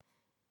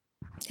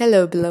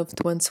Hello,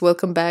 beloved ones.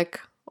 Welcome back,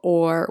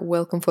 or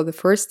welcome for the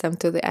first time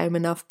to the I'm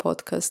Enough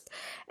podcast.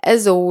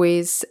 As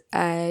always,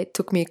 it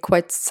took me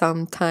quite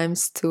some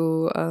times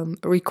to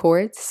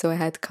record, so I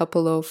had a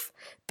couple of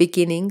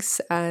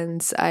beginnings,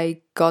 and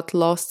I got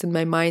lost in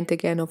my mind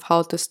again of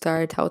how to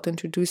start, how to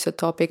introduce a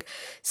topic.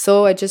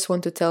 So I just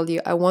want to tell you,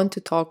 I want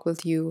to talk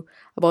with you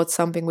about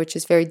something which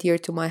is very dear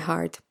to my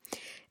heart,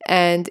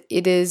 and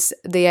it is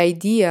the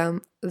idea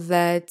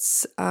that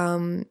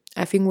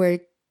I think we're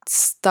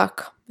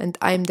stuck, and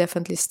I'm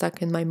definitely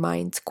stuck in my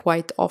mind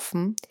quite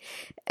often,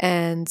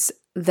 and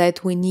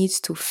that we need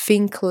to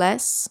think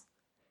less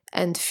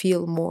and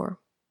feel more.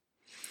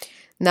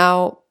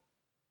 Now,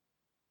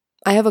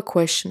 I have a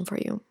question for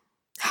you.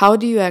 How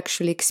do you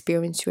actually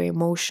experience your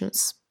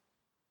emotions?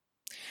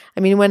 I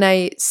mean, when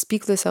I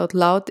speak this out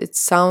loud, it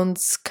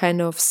sounds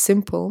kind of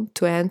simple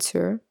to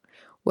answer.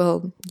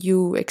 Well,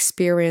 you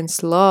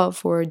experience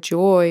love or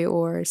joy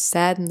or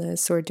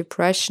sadness or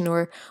depression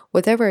or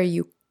whatever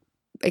you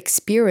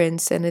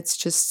experience, and it's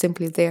just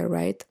simply there,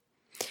 right?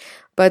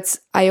 But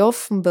I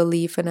often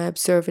believe, and I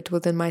observe it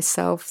within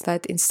myself,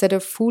 that instead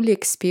of fully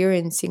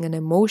experiencing an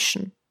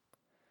emotion,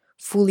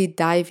 fully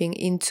diving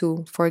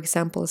into, for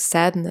example,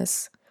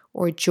 sadness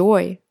or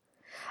joy,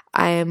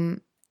 I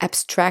am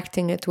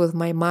abstracting it with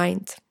my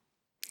mind.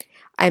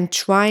 I'm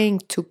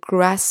trying to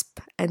grasp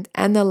and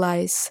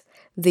analyze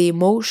the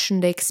emotion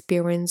they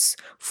experience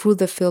through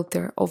the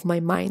filter of my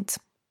mind.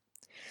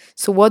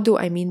 So, what do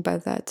I mean by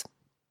that?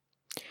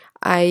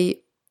 I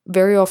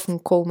very often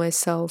call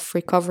myself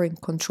recovering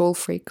control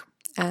freak.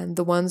 And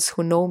the ones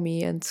who know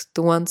me and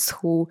the ones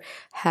who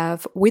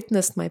have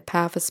witnessed my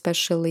path,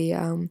 especially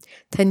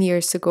 10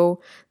 years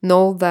ago,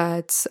 know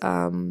that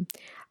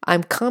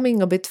I'm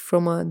coming a bit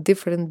from a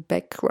different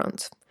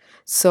background.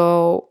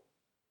 So,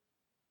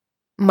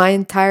 my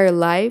entire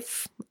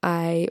life,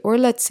 or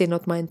let's say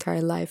not my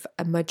entire life,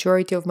 a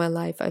majority of my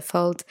life, I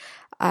felt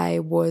I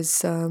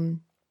was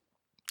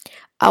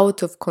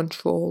out of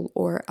control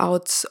or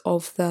out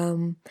of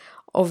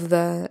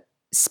the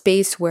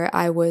space where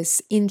I was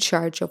in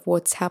charge of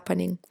what's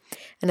happening,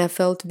 and I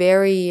felt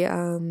very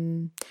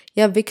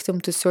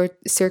victim to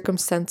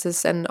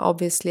circumstances, and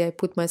obviously I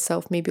put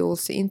myself maybe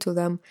also into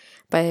them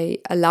by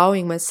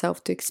allowing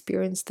myself to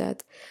experience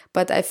that.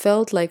 But I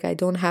felt like I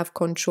don't have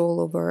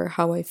control over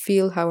how I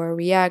feel, how I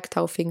react,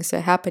 how things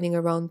are happening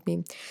around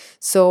me.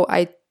 So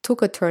I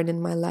took a turn in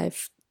my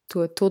life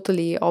to a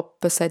totally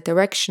opposite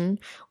direction,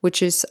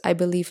 which is, I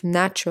believe,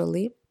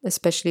 naturally,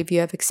 especially if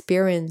you have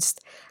experienced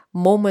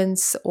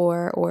moments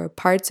or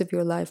parts of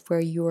your life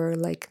where you are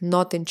like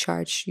not in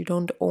charge, you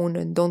don't own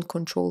and don't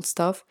control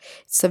stuff.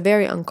 It's a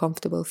very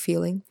uncomfortable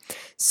feeling.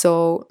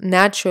 So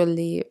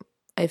naturally,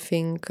 I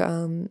think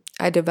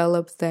I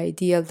developed the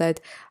idea that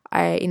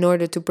in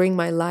order to bring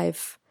my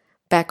life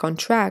back on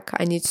track,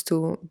 I need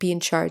to be in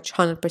charge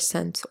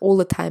 100% all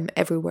the time,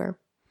 everywhere.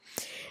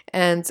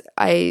 And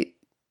I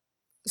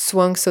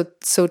swung, so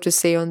to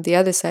say, on the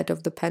other side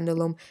of the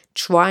pendulum,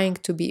 trying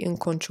to be in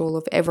control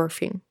of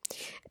everything.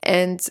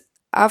 And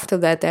after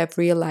that, I've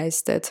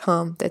realized that,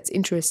 that's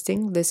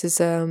interesting. This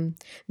is a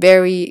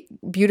very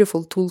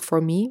beautiful tool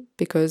for me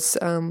because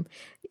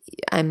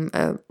I'm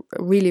a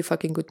really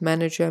fucking good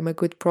manager. I'm a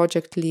good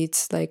project lead.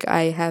 Like,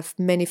 I have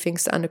many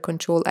things under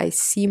control. I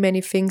see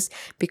many things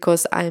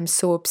because I'm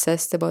so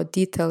obsessed about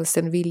details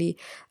and really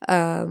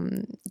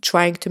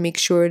trying to make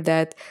sure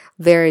that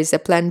there is a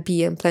plan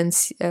B and plan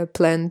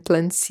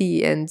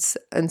C and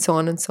so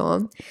on and so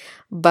on.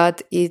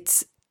 But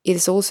it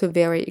is also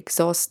very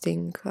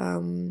exhausting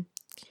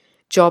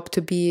job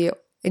to be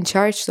in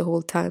charge the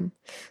whole time.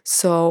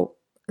 So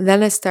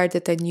then I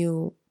started a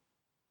new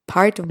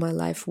part of my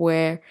life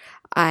where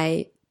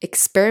I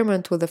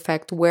experiment with the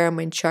fact where I'm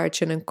in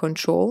charge and in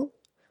control.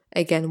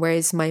 Again, where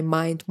is my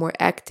mind more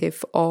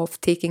active of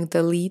taking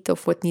the lead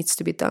of what needs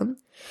to be done?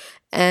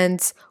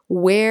 And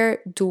where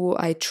do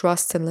I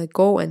trust and let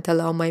go and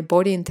allow my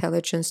body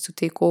intelligence to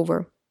take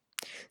over?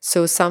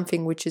 So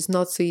something which is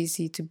not so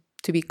easy to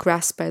be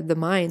grasped by the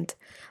mind.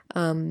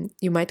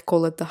 You might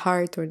call it the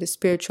heart or the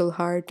spiritual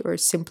heart or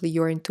simply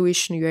your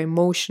intuition, your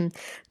emotion.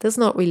 Does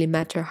not really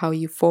matter how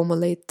you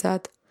formulate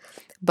that.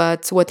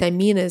 But what I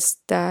mean is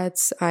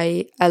that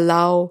I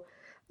allow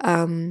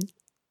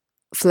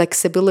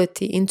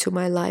flexibility into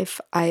my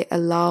life. I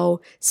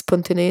allow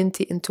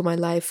spontaneity into my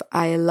life.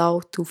 I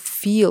allow to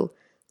feel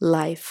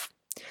life.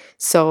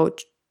 So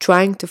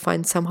trying to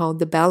find somehow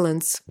the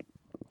balance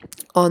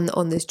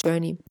on this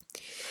journey.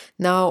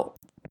 Now,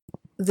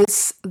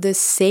 this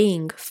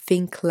saying,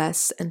 think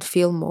less and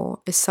feel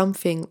more, is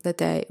something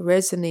that I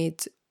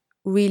resonate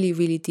really,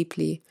 really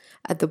deeply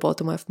at the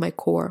bottom of my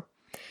core.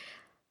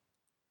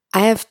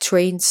 I have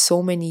trained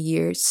so many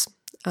years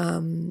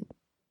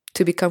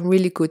to become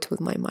really good with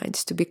my mind,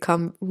 to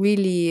become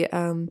really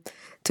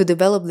to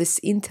develop this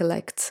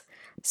intellect.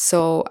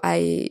 So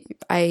I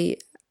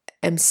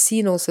am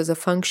seen also as a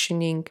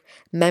functioning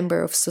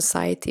member of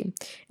society,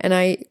 and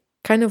I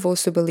kind of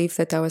also believe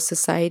that our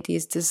society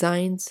is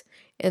designed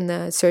in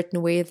a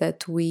certain way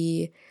that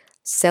we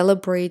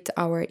celebrate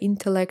our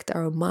intellect,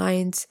 our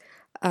minds,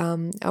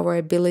 our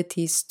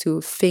abilities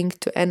to think,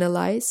 to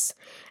analyze.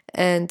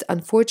 And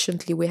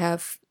unfortunately, we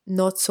have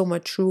not so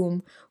much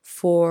room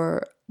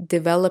for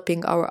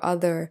developing our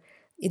other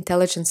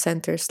intelligence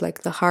centers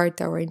like the heart,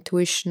 our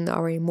intuition,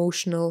 our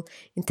emotional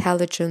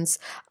intelligence,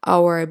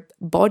 our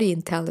body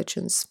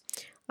intelligence.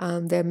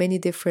 There are many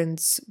different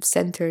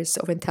centers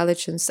of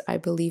intelligence, I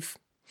believe.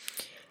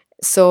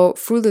 So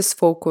through this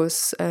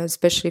focus,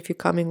 especially if you're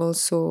coming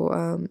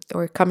also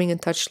or coming in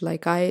touch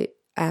like I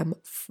am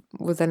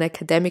with an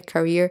academic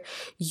career,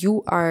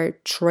 you are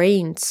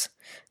trained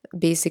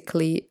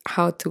basically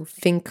how to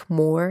think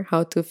more,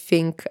 how to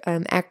think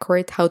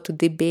accurate, how to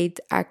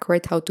debate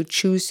accurate, how to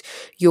choose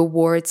your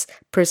words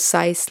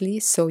precisely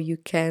so you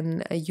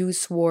can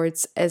use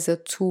words as a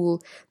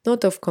tool,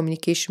 not of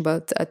communication,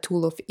 but a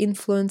tool of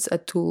influence, a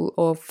tool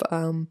of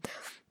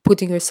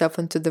putting yourself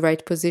into the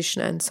right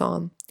position and so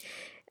on.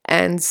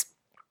 And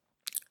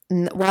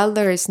while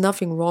there is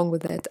nothing wrong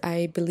with that,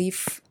 I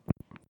believe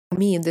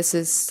me, and this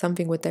is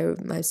something what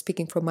I'm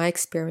speaking from my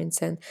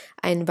experience, and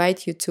I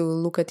invite you to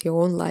look at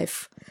your own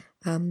life.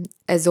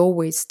 As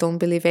always, don't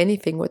believe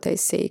anything what I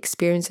say.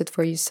 Experience it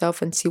for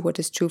yourself and see what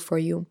is true for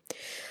you.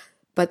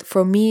 But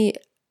for me,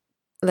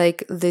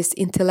 like this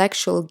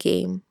intellectual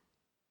game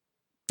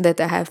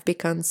that I have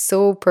become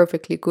so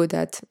perfectly good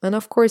at, and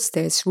of course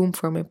there's room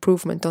for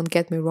improvement, don't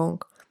get me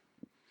wrong.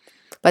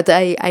 But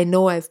I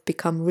know I've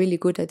become really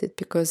good at it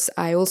because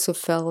I also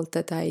felt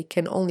that I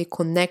can only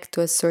connect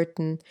to a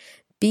certain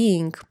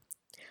being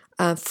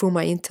through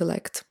my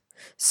intellect.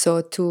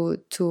 So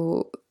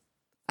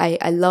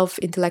I love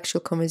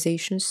intellectual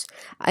conversations.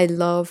 I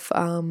love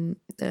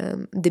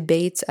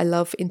debates. I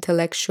love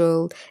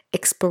intellectual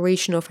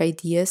exploration of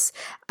ideas.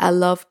 I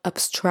love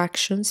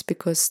abstractions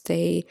because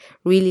they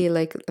really,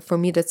 like, for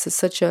me, that's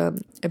such a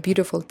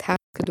beautiful task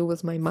to do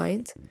with my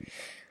mind.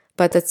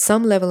 But at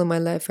some level in my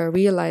life, I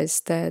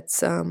realized that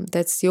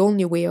that's the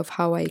only way of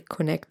how I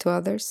connect to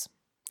others.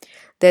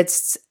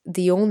 That's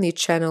the only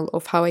channel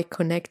of how I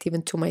connect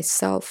even to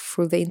myself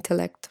through the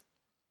intellect.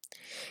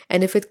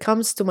 And if it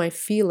comes to my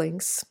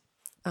feelings,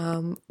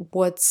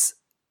 what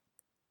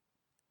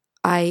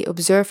I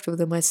observed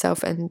within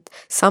myself, and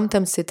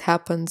sometimes it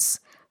happens,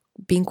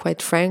 being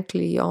quite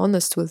frankly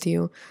honest with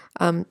you,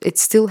 it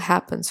still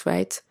happens,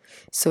 right?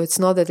 So it's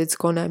not that it's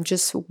gone. I'm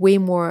just way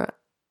more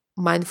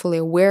mindfully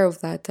aware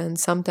of that, and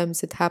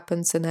sometimes it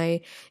happens, and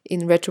I,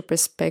 in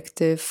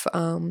retrospective,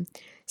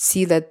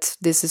 see that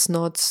this is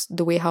not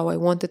the way how I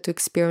wanted to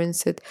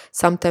experience it.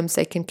 Sometimes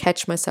I can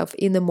catch myself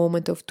in the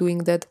moment of doing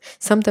that.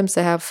 Sometimes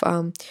I have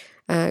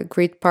a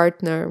great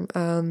partner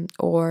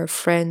or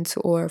friend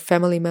or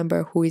family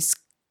member who is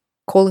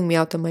calling me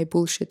out on my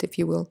bullshit, if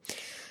you will,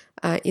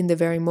 in the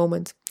very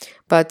moment.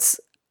 But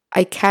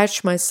I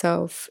catch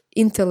myself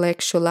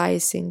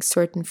intellectualizing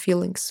certain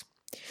feelings.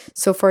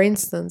 So, for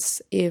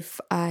instance, if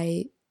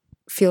I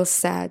feel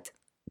sad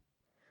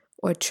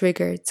or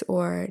triggered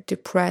or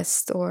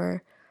depressed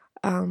or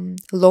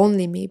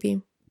lonely,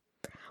 maybe,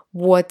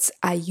 what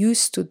I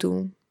used to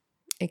do,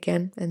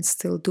 again, and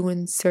still do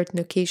in certain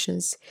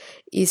occasions,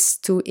 is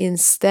to,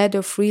 instead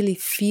of really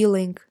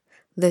feeling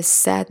this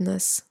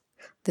sadness,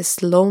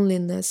 this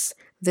loneliness,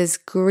 this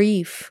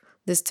grief,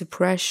 this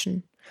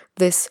depression,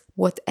 this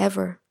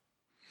whatever,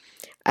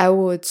 I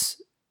would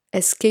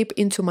escape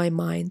into my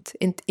mind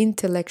and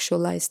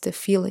intellectualize the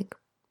feeling.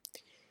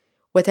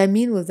 What I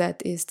mean with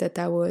that is that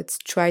I would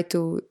try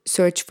to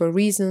search for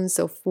reasons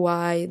of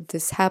why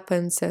this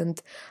happens,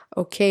 and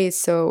okay,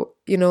 so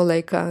being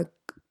a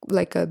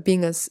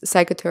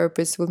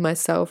psychotherapist with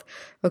myself.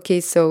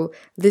 Okay, so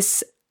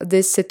this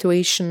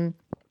situation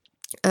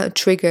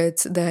triggered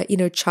the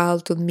inner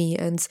child on me,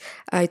 and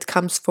it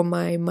comes from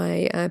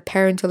my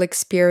parental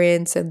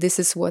experience, and this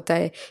is what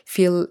I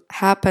feel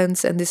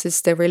happens, and this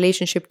is the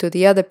relationship to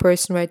the other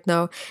person right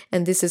now,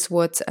 and this is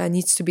what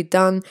needs to be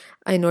done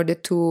in order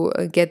to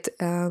get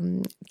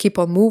keep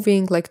on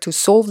moving, like to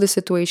solve the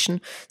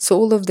situation. So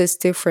all of these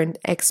different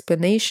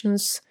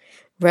explanations,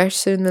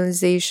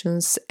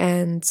 rationalizations,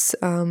 and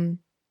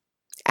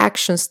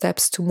action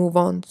steps to move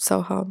on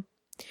somehow.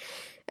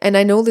 And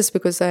I know this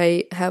because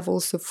I have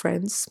also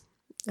friends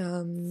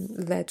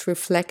that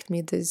reflect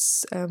me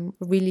this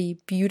really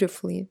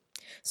beautifully.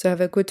 So I have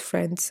a good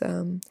friend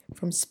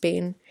from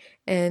Spain,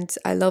 and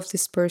I love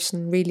this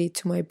person really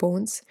to my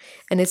bones.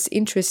 And it's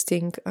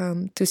interesting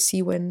to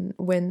see when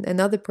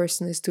another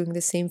person is doing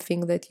the same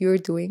thing that you're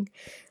doing,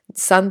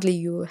 suddenly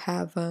you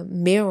have a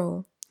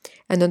mirror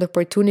and an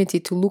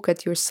opportunity to look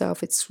at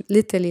yourself. It's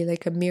literally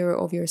like a mirror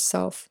of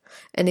yourself.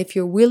 And if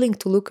you're willing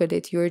to look at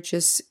it, you're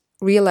just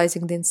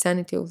realizing the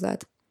insanity of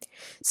that.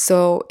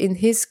 So in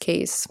his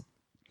case,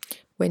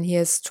 when he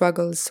has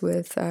struggles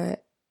with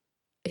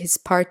his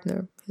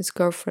partner, his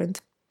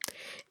girlfriend,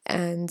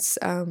 and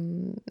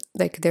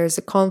like there's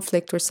a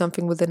conflict or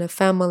something within a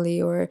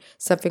family or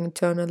something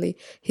internally,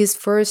 his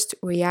first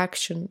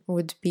reaction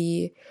would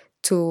be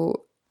to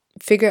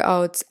figure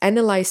out,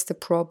 analyze the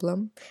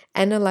problem,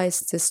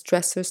 analyze the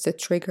stressors, the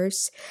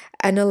triggers,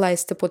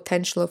 analyze the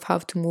potential of how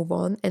to move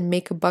on, and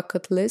make a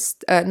bucket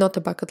list, not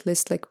a bucket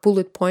list, like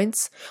bullet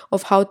points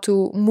of how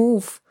to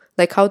move,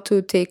 like how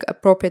to take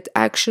appropriate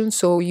action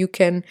so you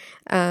can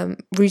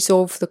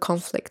resolve the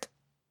conflict.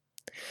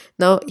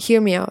 Now,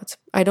 hear me out.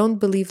 I don't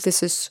believe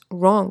this is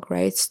wrong,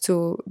 right?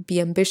 To be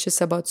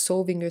ambitious about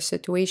solving your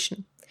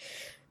situation.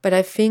 But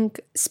I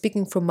think,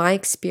 speaking from my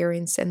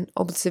experience and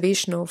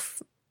observation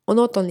of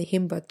not only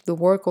him, but the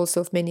work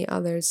also of many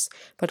others,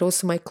 but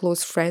also my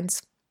close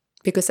friends,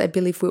 because I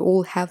believe we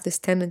all have this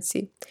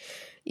tendency,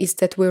 is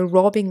that we're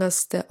robbing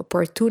us the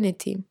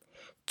opportunity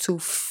to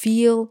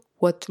feel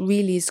what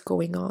really is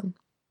going on,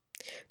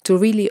 to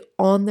really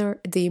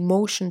honor the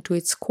emotion to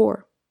its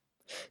core,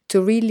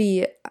 to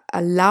really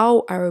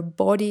allow our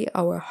body,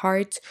 our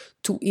heart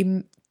to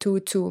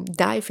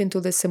dive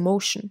into this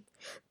emotion,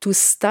 to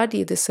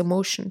study this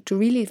emotion, to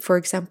really, for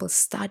example,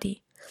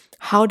 study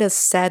how does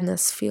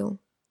sadness feel?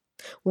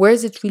 Where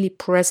is it really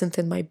present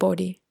in my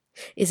body?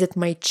 Is it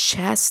my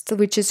chest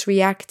which is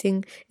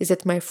reacting? Is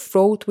it my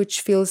throat which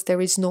feels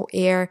there is no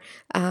air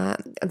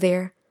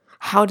there?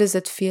 How does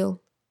it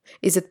feel?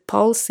 Is it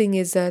pulsing?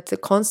 Is it a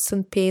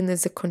constant pain?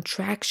 Is it a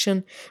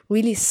contraction?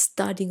 Really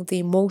studying the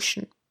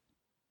emotion.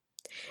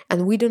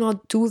 And we do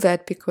not do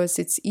that because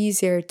it's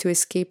easier to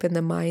escape in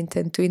the mind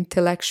and to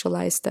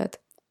intellectualize that.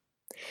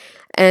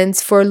 And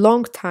for a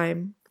long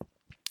time,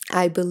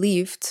 I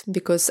believed,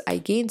 because I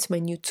gained my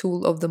new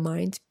tool of the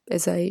mind,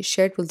 as I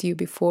shared with you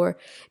before,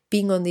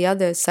 being on the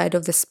other side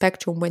of the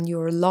spectrum when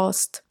you're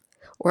lost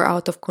or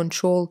out of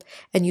control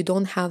and you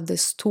don't have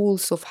these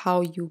tools of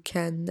how you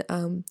can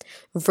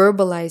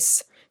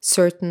verbalize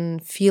certain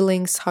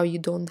feelings, how you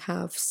don't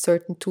have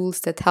certain tools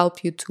that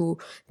help you to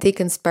take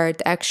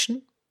inspired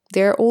action.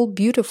 They're all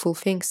beautiful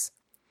things.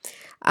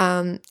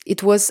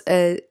 It was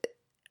a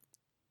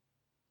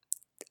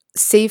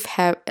safe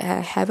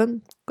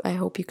haven, I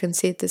hope you can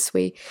say it this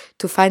way,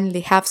 to finally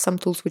have some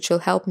tools which will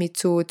help me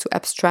to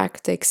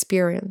abstract the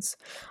experience.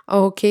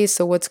 Okay,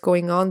 so what's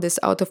going on, this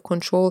out of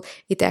control,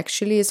 it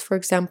actually is, for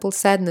example,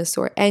 sadness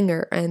or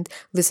anger, and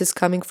this is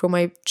coming from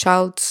my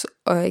child's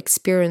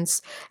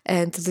experience,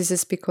 and this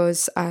is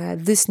because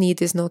this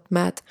need is not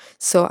met,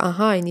 so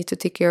I need to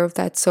take care of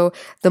that. So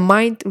the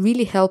mind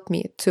really helped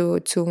me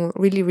to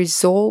really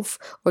resolve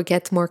or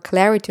get more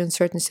clarity on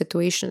certain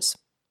situations.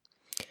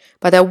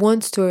 But I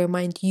want to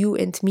remind you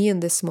and me in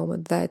this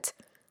moment that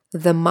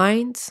the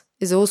mind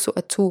is also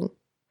a tool.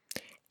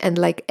 And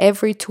like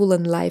every tool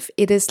in life,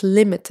 it is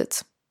limited.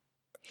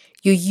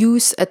 You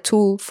use a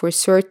tool for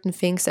certain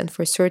things, and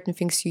for certain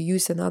things you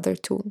use another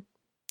tool.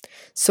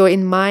 So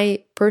in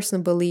my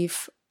personal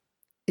belief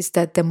is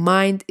that the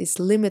mind is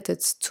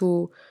limited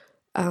to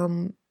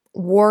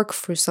work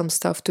through some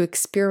stuff, to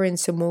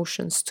experience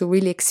emotions, to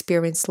really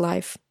experience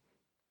life.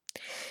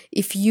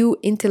 If you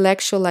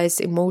intellectualize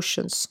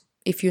emotions,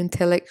 if you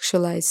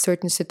intellectualize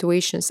certain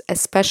situations,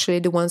 especially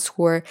the ones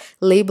who are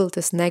labeled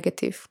as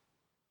negative,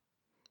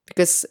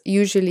 because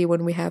usually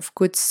when we have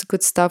good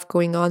stuff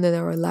going on in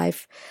our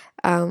life,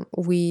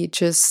 we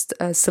just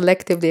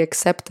selectively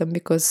accept them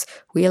because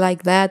we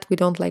like that, we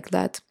don't like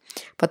that.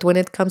 But when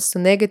it comes to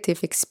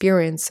negative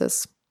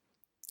experiences,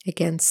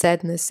 again,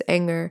 sadness,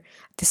 anger,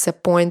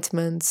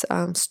 disappointment,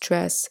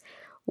 stress,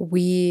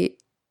 we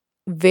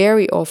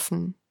very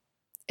often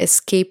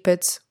escape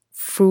it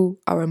through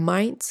our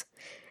minds.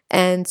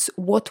 And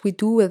what we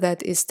do with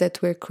that is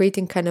that we're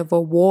creating kind of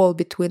a wall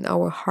between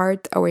our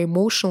heart, our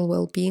emotional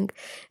well-being,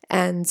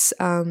 and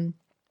our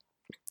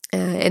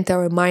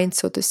mind,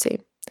 so to say.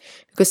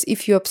 Because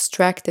if you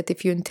abstract it,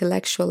 if you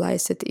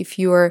intellectualize it, if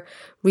you are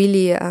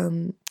really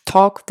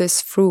talk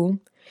this through,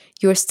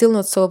 you are still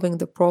not solving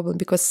the problem,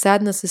 because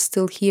sadness is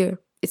still here.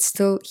 It's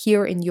still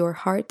here in your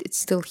heart. It's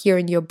still here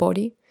in your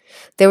body.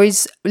 There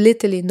is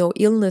literally no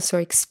illness or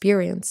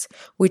experience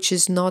which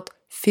is not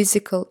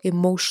physical,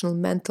 emotional,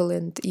 mental,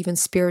 and even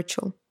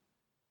spiritual.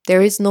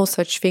 There is no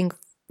such thing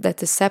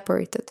that is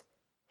separated.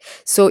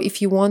 So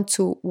if you want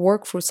to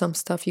work for some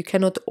stuff, you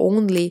cannot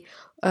only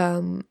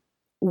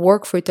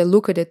work for it and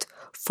look at it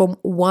from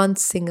one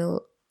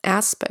single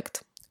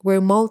aspect.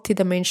 We're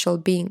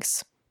multidimensional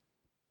beings.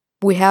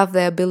 We have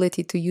the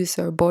ability to use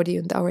our body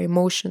and our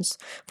emotions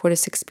for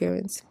this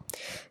experience.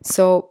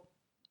 So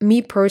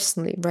me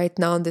personally, right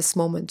now in this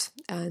moment,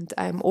 and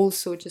I'm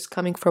also just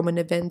coming from an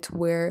event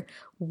where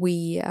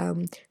we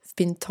have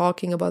been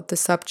talking about the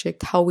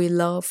subject, how we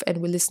love, and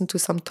we listened to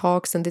some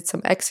talks and did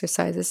some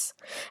exercises.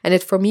 And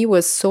it for me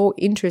was so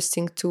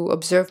interesting to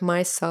observe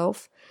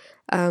myself,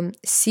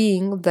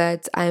 seeing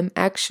that I'm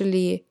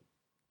actually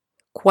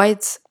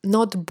quite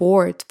not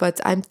bored,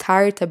 but I'm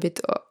tired a bit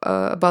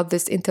about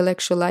this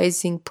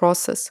intellectualizing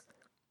process.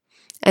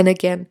 And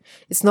again,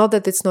 it's not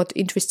that it's not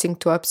interesting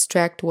to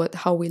abstract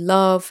how we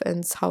love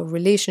and how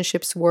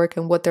relationships work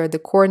and what are the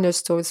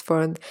cornerstones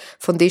for and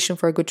foundation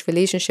for a good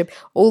relationship.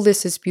 All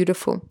this is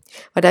beautiful.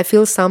 But I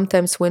feel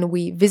sometimes when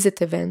we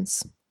visit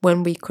events,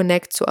 when we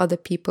connect to other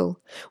people,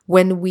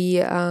 when we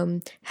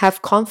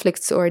have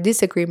conflicts or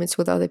disagreements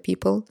with other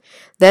people,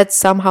 that's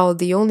somehow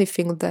the only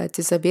thing that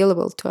is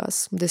available to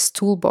us. This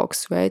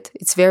toolbox, right?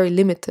 It's very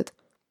limited.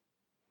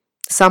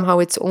 Somehow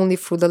it's only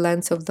through the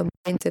lens of the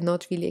mind and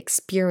not really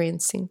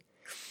experiencing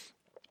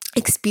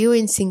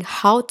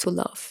how to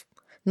love,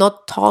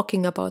 not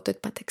talking about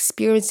it, but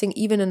experiencing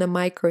even in a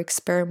micro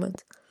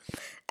experiment.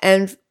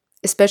 And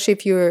especially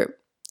if you're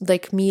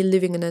like me,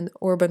 living in an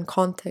urban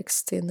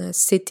context in a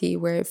city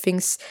where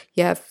things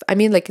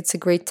it's a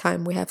great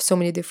time. We have so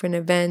many different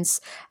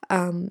events.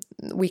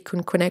 We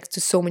can connect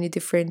to so many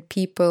different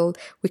people.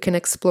 We can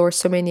explore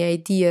so many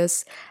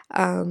ideas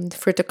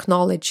for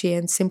technology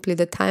and simply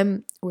the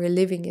time we're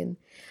living in.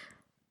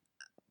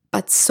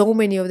 But so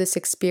many of this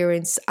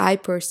experience, I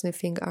personally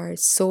think, are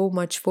so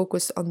much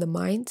focused on the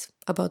mind,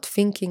 about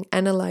thinking,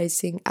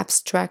 analyzing,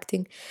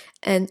 abstracting,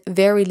 and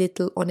very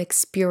little on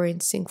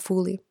experiencing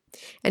fully.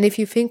 And if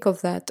you think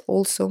of that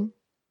also,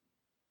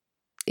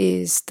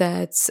 is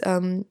that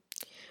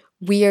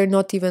we are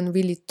not even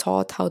really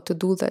taught how to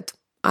do that.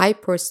 I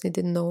personally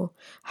didn't know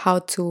how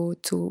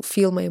to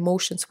feel my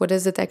emotions. What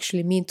does it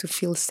actually mean to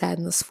feel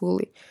sadness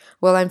fully?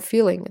 Well, I'm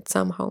feeling it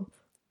somehow.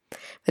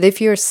 But if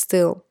you're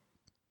still,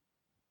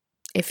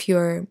 if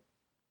you're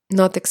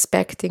not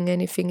expecting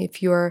anything,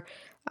 if you're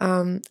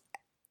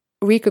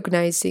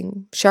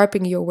recognizing,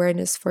 sharpening your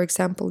awareness, for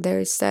example, there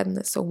is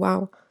sadness. Oh,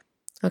 wow.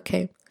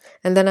 Okay.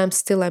 And then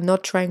I'm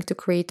not trying to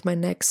create my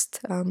next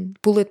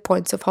bullet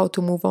points of how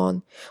to move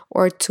on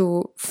or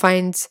to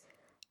find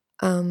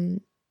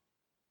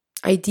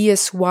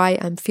ideas why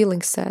I'm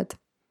feeling sad.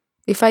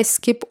 If I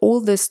skip all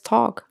this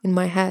talk in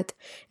my head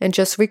and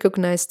just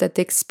recognize that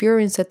the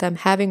experience that I'm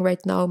having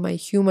right now in my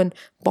human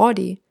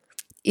body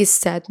is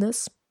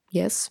sadness.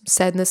 Yes,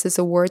 sadness is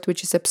a word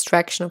which is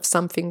abstraction of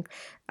something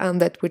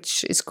that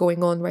which is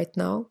going on right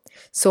now.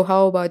 So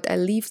how about I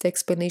leave the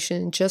explanation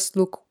and just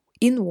look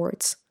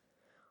inwards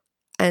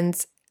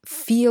and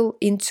feel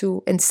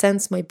into and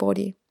sense my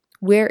body.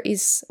 Where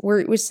is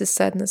the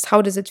sadness?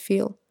 How does it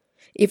feel?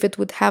 If it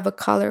would have a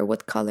color,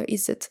 what color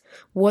is it?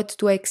 What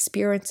do I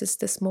experience at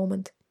this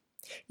moment?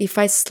 If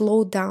I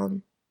slow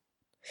down,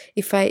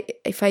 if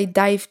I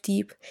dive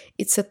deep,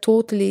 it's a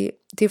totally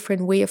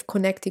different way of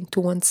connecting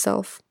to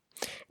oneself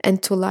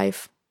and to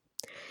life.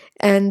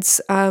 And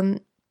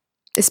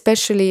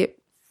especially,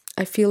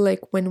 I feel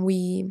like when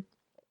we,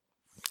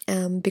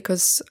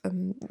 because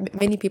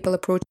many people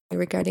approach me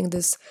regarding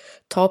this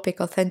topic,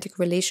 authentic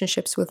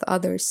relationships with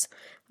others,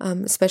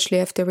 especially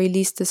after I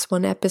released this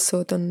one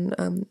episode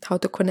on how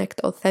to connect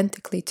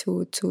authentically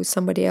to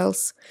somebody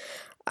else.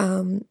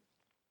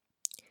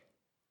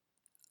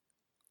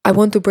 I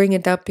want to bring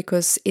it up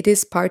because it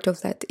is part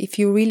of that. If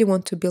you really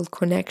want to build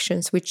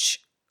connections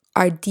which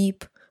are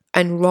deep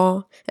and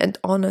raw and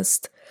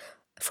honest,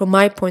 from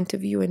my point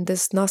of view, and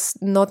this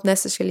not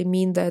necessarily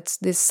mean that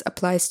this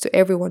applies to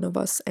every one of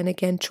us, and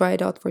again, try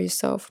it out for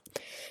yourself.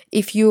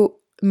 If you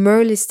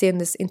merely stay on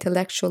this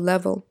intellectual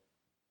level,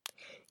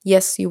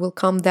 yes, you will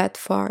come that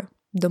far.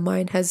 The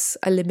mind has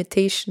a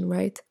limitation,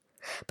 right?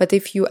 But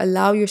if you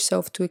allow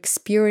yourself to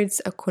experience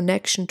a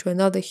connection to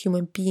another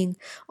human being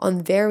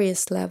on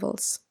various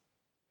levels,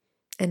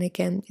 and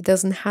again, it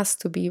doesn't have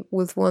to be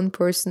with one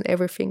person,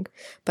 everything,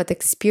 but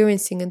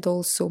experiencing it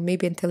also,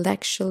 maybe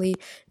intellectually,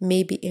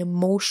 maybe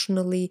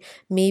emotionally,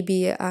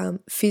 maybe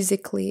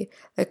physically,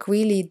 like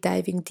really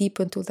diving deep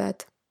into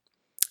that.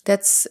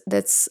 That's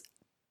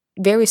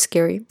very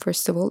scary.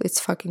 First of all,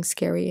 it's fucking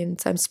scary,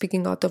 and I'm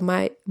speaking out of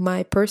my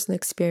personal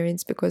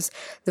experience, because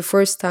the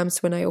first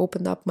times when I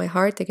opened up my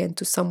heart again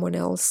to someone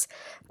else,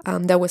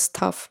 that was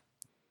tough.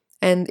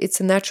 And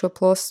it's a natural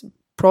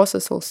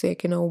process also.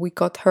 Like, we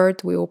got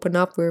hurt, we open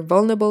up, we're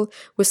vulnerable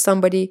with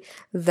somebody,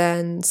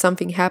 then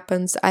something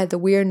happens. Either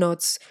we're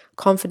not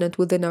confident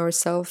within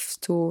ourselves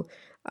to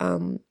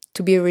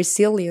be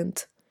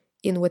resilient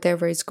in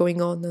whatever is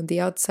going on the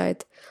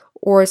outside,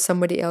 or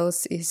somebody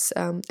else is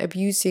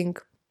abusing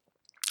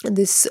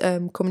this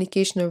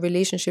communication or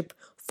relationship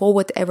for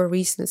whatever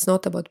reason. It's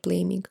not about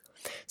blaming.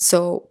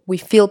 So we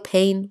feel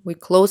pain, we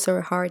close our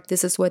heart.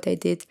 This is what I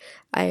did.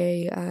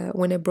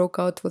 When I broke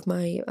out with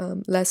my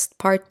last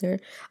partner,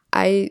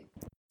 I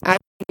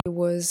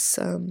was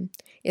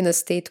in a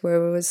state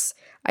where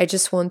I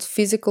just want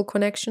physical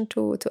connection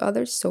to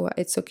others. So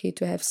it's okay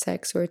to have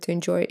sex or to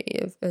enjoy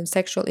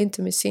sexual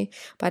intimacy,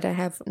 but I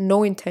have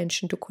no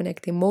intention to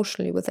connect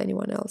emotionally with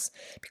anyone else,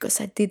 because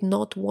I did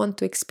not want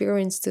to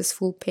experience this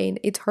full pain.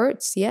 It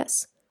hurts,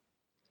 yes.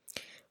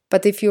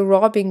 But if you're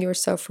robbing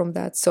yourself from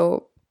that,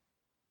 so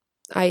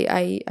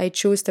I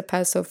choose the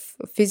path of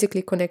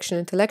physically connection,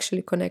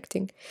 intellectually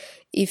connecting,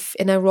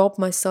 and I rob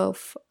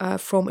myself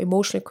from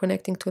emotionally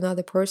connecting to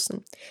another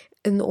person.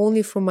 And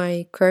only from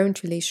my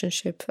current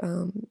relationship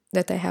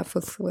that I have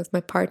with my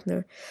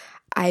partner,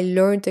 I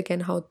learned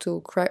again how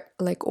to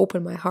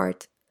open my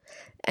heart.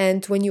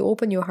 And when you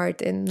open your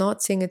heart, and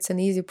not saying it's an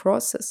easy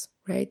process,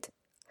 right?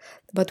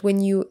 But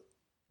when you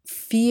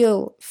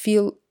feel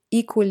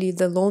equally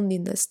the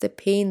loneliness, the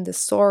pain, the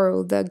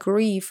sorrow, the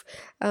grief,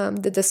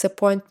 the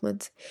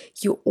disappointment,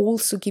 you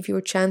also give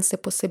your chance the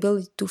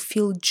possibility to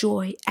feel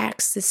joy,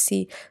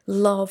 ecstasy,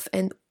 love,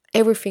 and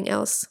everything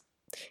else.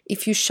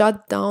 If you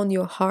shut down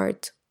your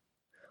heart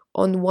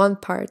on one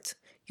part,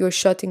 you're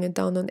shutting it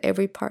down on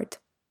every part.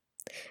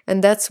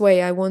 And that's why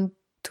I want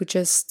to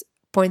just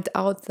point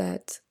out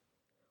that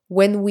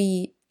when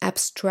we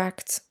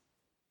abstract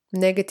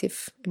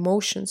negative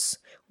emotions,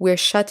 we're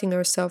shutting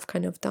ourselves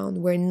kind of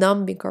down, we're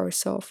numbing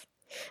ourselves.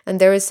 And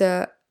there is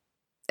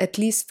at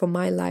least for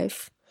my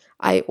life,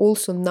 I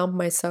also numb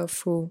myself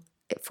through,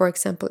 for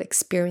example,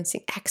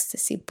 experiencing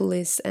ecstasy,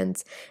 bliss,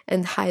 and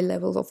high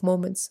level of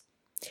moments.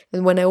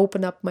 And when I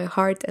open up my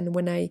heart, and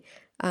when I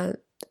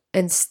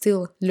and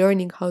still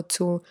learning how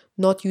to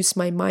not use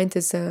my mind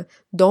as a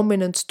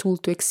dominant tool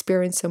to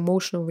experience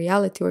emotional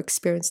reality or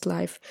experience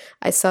life,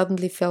 I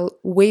suddenly felt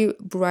way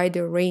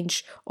brighter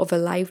range of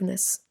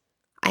aliveness.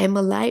 I am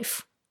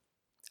alive.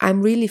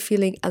 I'm really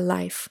feeling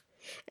alive.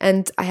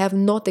 And I have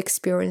not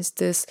experienced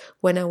this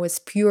when I was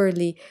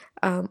purely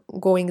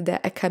going the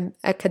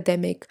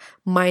academic,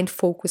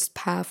 mind-focused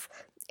path,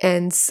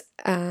 and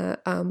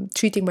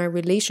treating my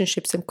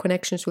relationships and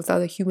connections with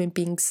other human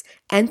beings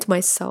and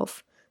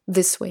myself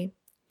this way.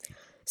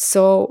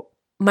 So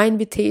my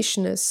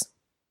invitation is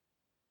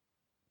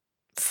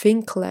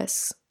think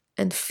less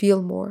and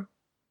feel more.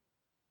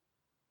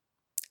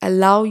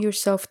 Allow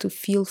yourself to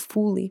feel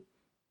fully.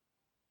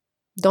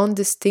 Don't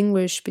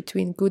distinguish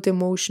between good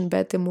emotion,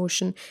 bad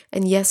emotion.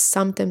 And yes,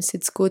 sometimes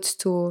it's good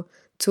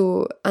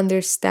to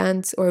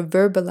understand or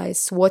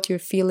verbalize what you're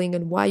feeling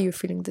and why you're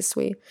feeling this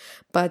way.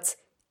 But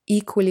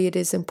equally, it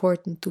is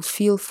important to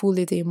feel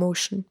fully the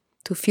emotion,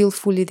 to feel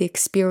fully the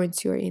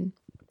experience you're in.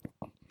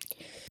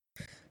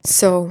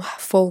 So,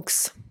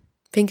 folks,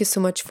 thank you so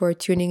much for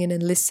tuning in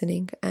and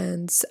listening.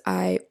 And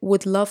I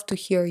would love to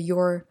hear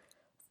your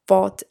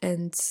thought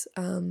and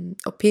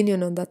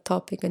opinion on that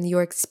topic, and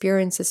your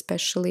experience,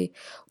 especially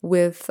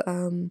with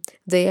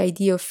the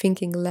idea of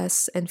thinking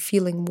less and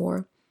feeling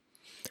more.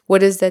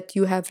 What is that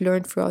you have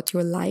learned throughout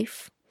your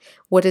life?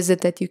 What is it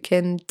that you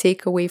can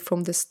take away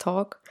from this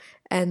talk?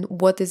 And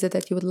what is it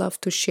that you would love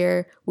to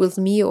share with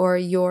me or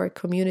your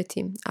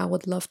community? I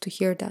would love to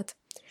hear that.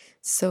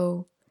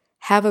 So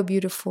have a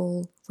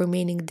beautiful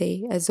remaining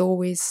day. As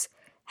always,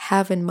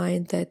 have in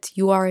mind that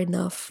you are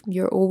enough.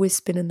 You're always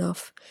been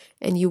enough,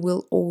 and you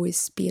will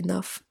always be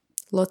enough.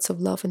 Lots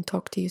of love, and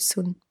talk to you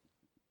soon.